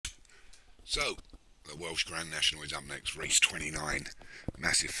So, the Welsh Grand National is up next, race 29,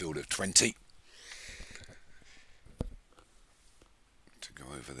 massive field of 20. To go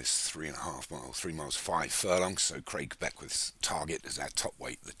over this 3.5 miles, 3 miles 5 furlongs. So Craig Beckwith's target is our top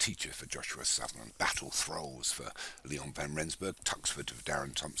weight, the teacher for Joshua Sutherland, Battle Thralls for Leon van Rensburg, Tuxford for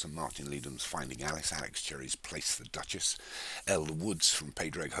Darren Thompson, Martin Leedham's Finding Alice, Alex Cherry's Place the Duchess, Elder Woods from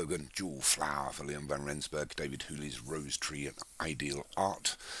Padraig Hogan, Jewel Flower for Leon van Rensburg, David Hooley's Rose Tree and Ideal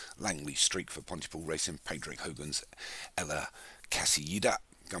Art, Langley Streak for Pontypool Racing, Padraig Hogan's Ella Cassiida,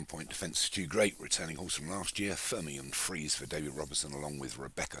 Gunpoint Defence Stu Great, returning horse from last year, Fermion Freeze for David Robertson along with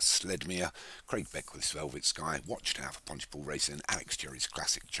Rebecca Sledmere, Craig Beckwith's Velvet Sky, Watchtower for Pontypool Racing, Alex Cherry's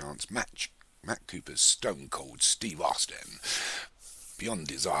Classic Chance, Matt Cooper's Stone Cold Steve Austin, Beyond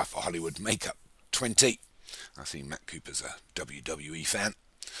Desire for Hollywood Makeup 20. I see Matt Cooper's a WWE fan,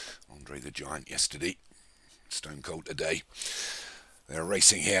 Andre the Giant yesterday, Stone Cold today. They're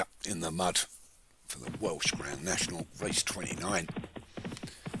racing here in the mud for the Welsh Grand National, race 29.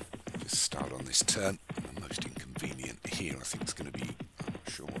 Start on this turn, the most inconvenient here I think it's going to be, I'm not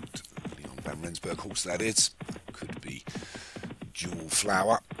sure what Leon van Rensburg horse that is, could be Jewel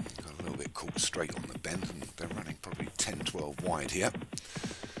Flower, got a little bit caught straight on the bend and they're running probably 10-12 wide here,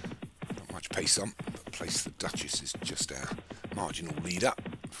 not much pace on, but Place the Duchess is just our marginal leader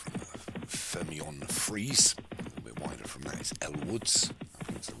from Fermion Freeze, a little bit wider from that is Elwoods.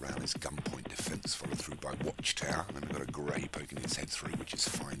 The round is Gunpoint Defence, followed through by Watchtower, and then we've got a grey poking its head through, which is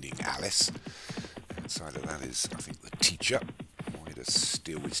Finding Alice. Outside of that is, I think, the Teacher. Wider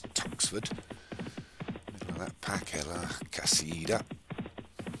still is Tuxford. Middle of that pack, Ella Cassiida.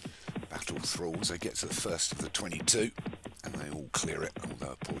 Battle Thralls, they get to the first of the 22, and they all clear it,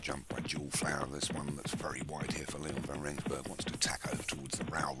 although a poor jump by Jewel Flower. There's one that's very wide here for Leon van Rensburg, wants to tack over towards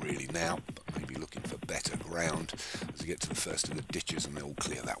the rail really now, but maybe looking for better ground as they get to the first of the ditches, and they all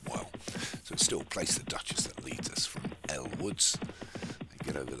clear that well. So it's still Place the Duchess that leads us from Elwoods. They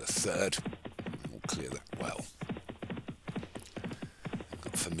get over the third, and they all clear that well. They've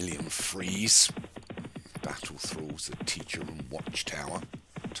got Familiar Freeze, Battle Thralls, the Teacher and Watchtower.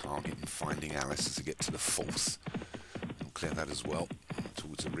 Target and Finding Alice as they get to the fourth. They'll clear that as well.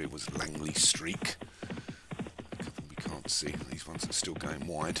 Towards the rear was Langley Streak. A couple we can't see. These ones are still going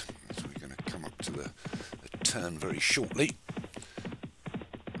wide. So we're going to come up to the turn very shortly.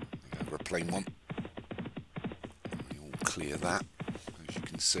 Over a plain one. They all clear that. As you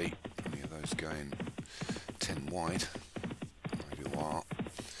can see, plenty of those going 10 wide. Ideal Art.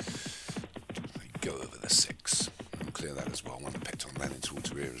 They go over the 6. Clear that as well. One pecked on landing towards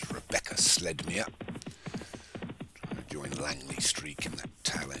the rear is Rebecca Sledmere, trying to join Langley Streak in that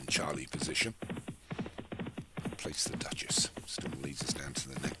tail end Charlie position. Place the Duchess still leads us down to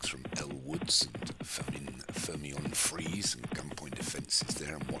the next from Elwoods and Fermion Freeze, and Gunpoint Defence is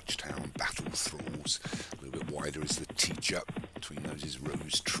there, and Watchtower and Battle Thralls. A little bit wider is the Teacher. Between those is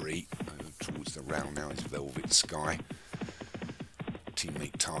Rose Tree. Over towards the round now is Velvet Sky.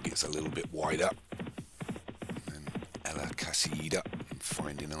 Teammate Target's a little bit wider. Ella Cassiida and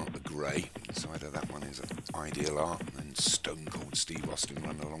Finding Art the Grey. Inside of that one is Ideal Art, and then Stone Cold Steve Austin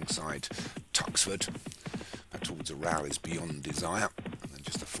running alongside Tuxford. Back towards the rail is Beyond Desire, and then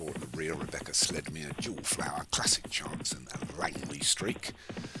just a 4 at the rear, Rebecca Sledmere, Jewel Flower, Classic Chance and Langley Streak.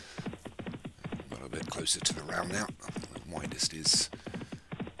 Got a bit closer to the rail now. I think the widest is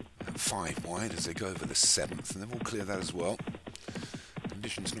 5 wide as they go over the 7th, and they've all cleared that as well.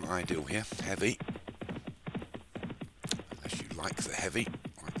 Conditions not ideal here, heavy. Like the heavy,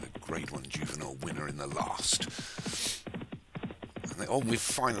 like the Grade 1 juvenile winner in the last. And we've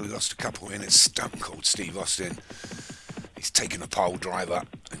finally lost a couple in. It's Stone Cold Steve Austin. He's taken a pole driver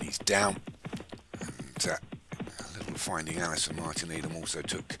and he's down. And a little Finding Alice and Martin Needham also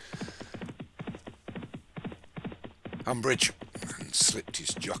took umbrage and slipped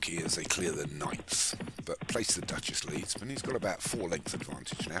his jockey as they clear the 9th. But Place the Duchess leads, but he's got about 4 length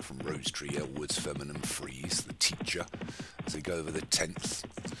advantage now from Rose Tree, Elwoods, Feminine Freeze, the Teacher, as they go over the 10th.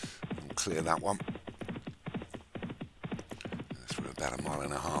 We'll clear that one. Through about 1.5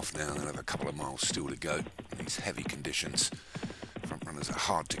 miles now, and they'll have a couple of miles still to go. In these heavy conditions, front runners are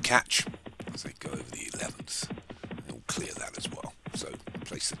hard to catch as they go over the 11th. They'll clear that as well. So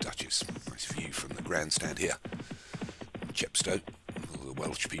Place the Duchess. Nice view from the grandstand here. Chepstow, all the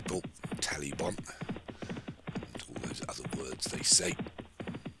Welsh people, Talibon. Those other words they say.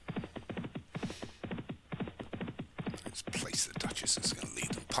 Let's Place the Duchess is going to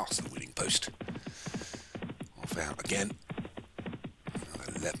lead them past the winning post. Off out again.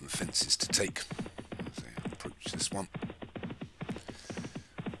 Another 11 fences to take as they approach this one.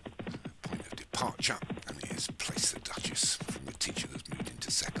 Point of departure, and it is Place the Duchess from the Teacher that's moved into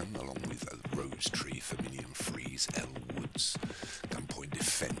second, along with Freeze, Elwood's, Gunpoint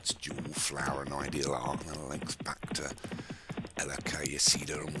Defence, Jewel Flower and Ideal Art, and then a length back to LK,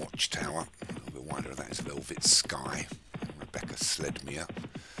 Cedar and Watchtower. A little bit wider of that is Velvet Sky, and Rebecca Sledmere,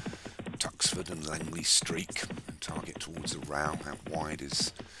 Tuxford and Langley Streak, and target towards the Row. Out wide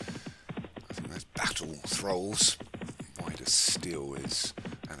is, I think that's Battle Thralls. Wider still is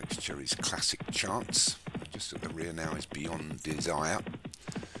Alex Cherry's Classic Chance. Just at the rear now is Beyond Desire.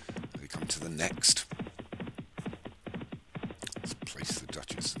 They come to the next. Let's place the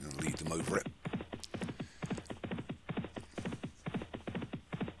Duchess and lead them over it.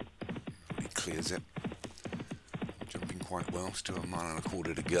 He clears it. Jumping quite well, still a mile and a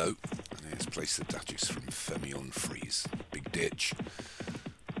quarter to go. And here's place the Duchess from Fermion Freeze. Big ditch.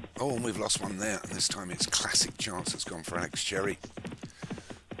 Oh, and we've lost one there, and this time it's Classic Chance that's gone for Alex Cherry.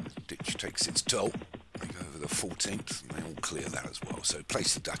 Ditch takes its toll. They go over the 14th, and they all clear that as well. So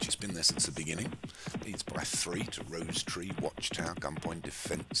place the Duchess, been there since the beginning. Leads by 3 to Rose Tree, Watchtower, Gunpoint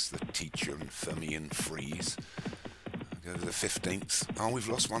Defence, The Teacher and Fermion Freeze. Go over the 15th. Oh, we've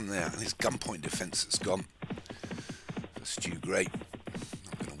lost one there, and it's Gunpoint Defence that's gone. For Stu Gray.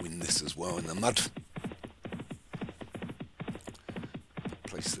 Not going to win this as well in the mud.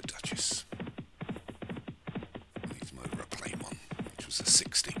 Place the Duchess. Leads them over a plain one, which was the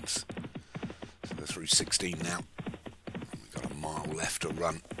 16th. So they're through 16 now. We've got a mile left to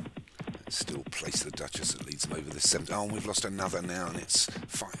run. Let's still place the Duchess. That leads them over the 7th. Oh, and we've lost another now, and it's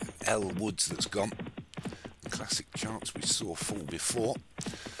L Woods that's gone. The Classic Chance we saw fall before.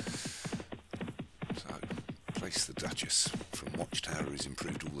 So place the Duchess from Watchtower, who's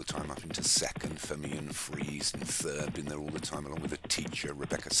improved all the time up into 2nd. Fermion Freeze in 3rd, been there all the time, along with The Teacher.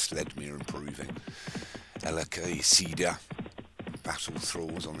 Rebecca Sledmere improving. LK Cedar. Battle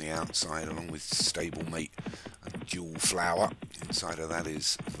Thralls on the outside, along with Stablemate and Jewel Flower. Inside of that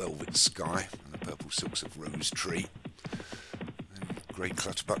is Velvet Sky and the Purple Silks of Rose Tree. And Grey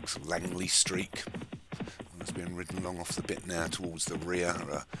Clutterbucks, Langley Streak. One has been ridden along off the bit now towards the rear.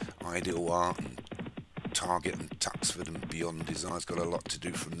 Ideal Art and Target and Tuxford and Beyond Desire's got a lot to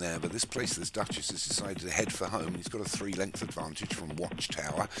do from there, but this place, this Duchess has decided to head for home. He's got a 3-length advantage from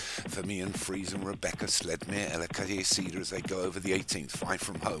Watchtower, Fermion Freeze and Rebecca Sledmere, LK Cedar as they go over the 18th, 5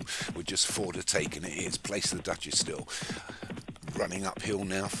 from home with just 4 to take, and it is place the Duchess still. Running uphill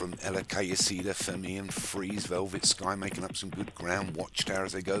now from LK Cedar, Fermion Freeze, Velvet Sky making up some good ground. Watchtower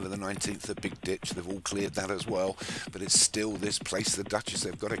as they go over the 19th, the big ditch. They've all cleared that as well, but it's still this place the Duchess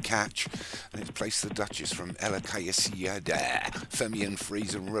they've got to catch, and it's place the Duchess from LK Cedar, Fermion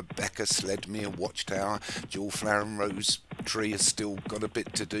Freeze and Rebecca Sledmere. Watchtower, Jewel Flower and Rose Tree has still got a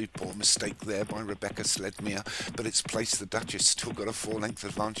bit to do. Poor mistake there by Rebecca Sledmere, but it's place the Duchess still got a 4-length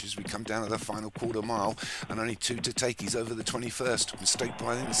advantage as we come down to the final quarter mile, and only 2 to take. He's over the 21st. Mistake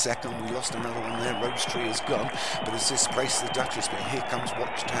by in 2nd. We lost another one there. Rose Tree has gone, but it's this place the Duchess. But here comes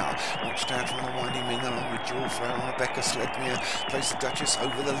Watchtower. Watchtower trying to wind him in along with Jewel Flower and Rebecca Sledmere. Place the Duchess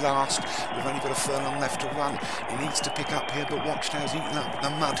over the last. We've only got a furlong left to run. He needs to pick up here, but Watchtower's eating up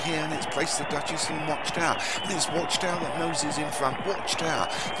the mud here, and it's place the Duchess and Watchtower. And it's Watchtower that noses in front. Watchtower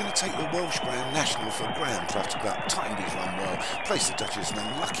going to take the Welsh Grand National for Grand Clutterbuck. Timed his run well. Place the Duchess an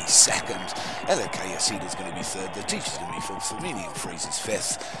unlucky 2nd. LK Cedar's going to be 3rd. The Teacher's going to be 4th. Fermion Freeze is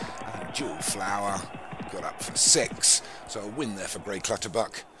 5th. And Jewel Flower got up for 6th. So a win there for Grey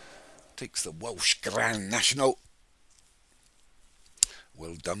Clutterbuck. Takes the Welsh Grand National.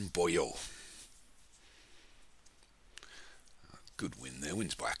 Well done, Boyle. Good win there.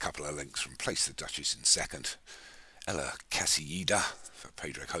 Wins by a couple of lengths from place the Duchess in 2nd. Ella Cassieda for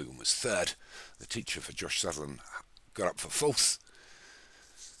Pedro Hogan was 3rd. The Teacher for Josh Sutherland got up for 4th.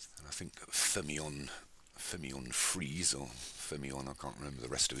 And I think Fermion Freeze, or Fermion, I can't remember the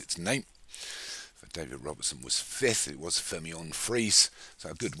rest of its name. For David Robertson was 5th. It was Fermion Freeze. So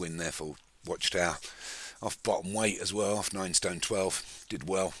a good win there for Watchtower. Off bottom weight as well, off 9 stone 12. Did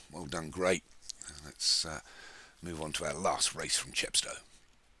well. Well done, great. Let's move on to our last race from Chepstow.